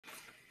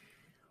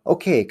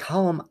Okay,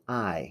 column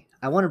I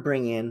want to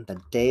bring in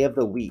the day of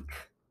the week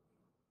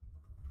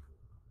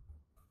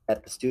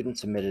that the student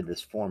submitted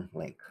this form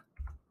link.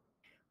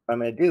 What I'm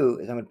going to do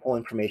is I'm going to pull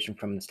information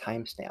from this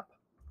timestamp.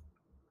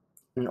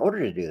 In order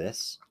to do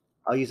this,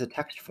 I'll use a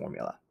text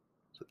formula.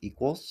 So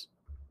equals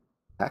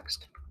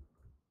text,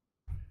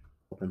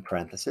 open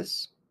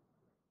parenthesis,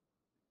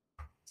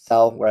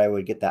 cell where I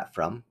would get that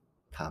from,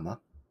 comma.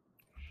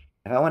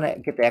 If I want to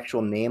get the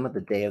actual name of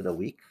the day of the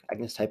week, I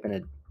can just type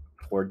in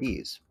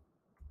 4Ds.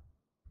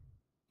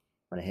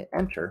 When I hit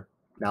enter,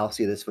 now I'll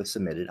see this was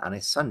submitted on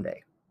a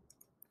Sunday.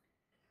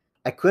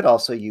 I could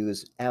also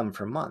use M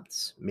for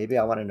months. Maybe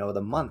I want to know the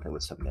month it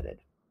was submitted.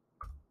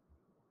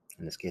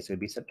 In this case, it would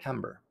be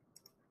September.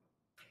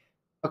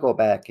 I'll go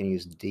back and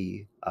use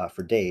D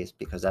for days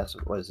because that's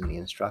what was in the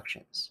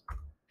instructions.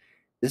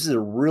 This is a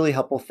really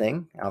helpful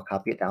thing. I'll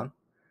copy it down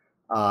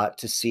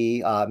to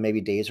see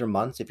maybe days or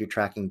months if you're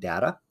tracking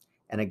data.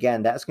 And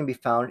again, that's going to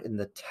be found in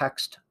the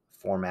text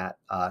format.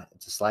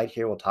 It's a slide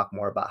here. We'll talk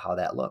more about how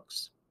that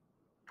looks.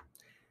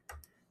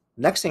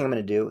 Next thing I'm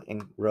going to do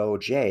in row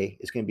J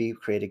is going to be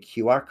create a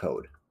QR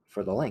code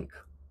for the link.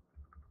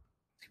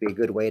 It could be a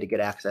good way to get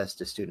access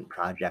to student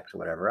projects or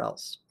whatever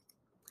else.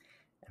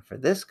 And for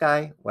this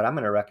guy, what I'm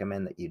going to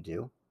recommend that you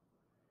do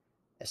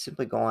is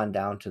simply go on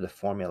down to the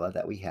formula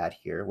that we had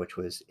here, which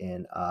was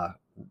in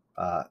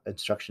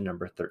instruction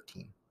number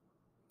 13.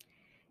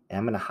 And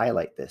I'm going to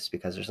highlight this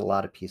because there's a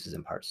lot of pieces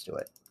and parts to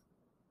it.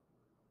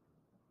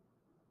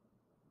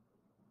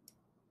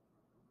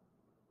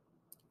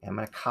 And I'm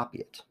going to copy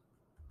it.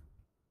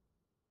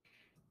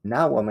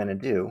 Now what I'm going to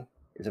do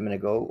is I'm going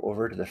to go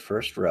over to the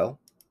first row.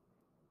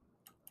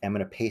 And I'm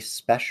going to paste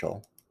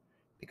special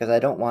because I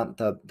don't want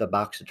the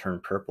box to turn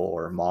purple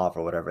or mauve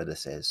or whatever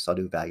this is. So I'll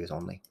do values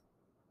only.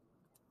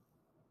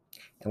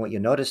 And what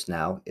you'll notice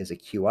now is a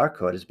QR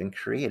code has been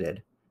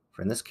created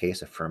for, in this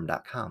case,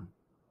 affirm.com.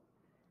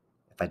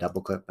 If I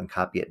double click and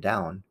copy it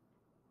down,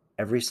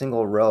 every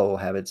single row will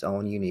have its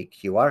own unique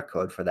QR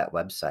code for that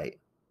website.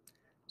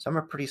 Some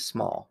are pretty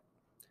small.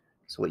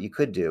 So what you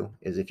could do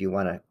is if you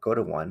want to go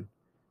to one,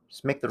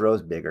 just make the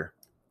rows bigger,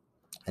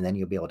 and then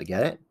you'll be able to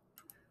get it.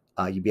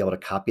 You'll be able to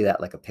copy that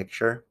like a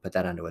picture, put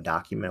that onto a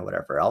document or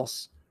whatever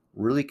else.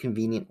 Really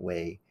convenient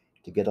way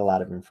to get a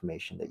lot of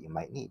information that you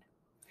might need.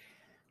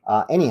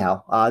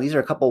 Anyhow, these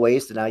are a couple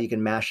ways that now you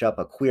can mash up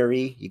a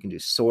query. You can do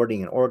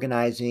sorting and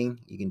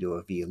organizing. You can do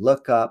a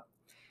VLOOKUP.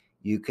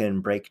 You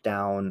can break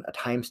down a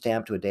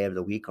timestamp to a day of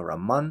the week or a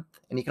month.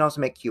 And you can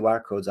also make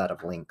QR codes out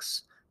of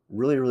links.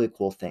 Really, really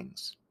cool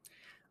things.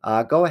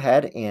 Go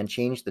ahead and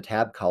change the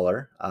tab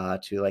color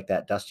to like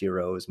that dusty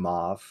rose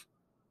mauve.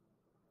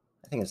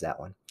 I think it's that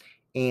one.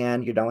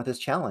 And you're done with this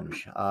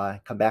challenge.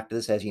 Come back to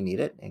this as you need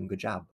it, and good job.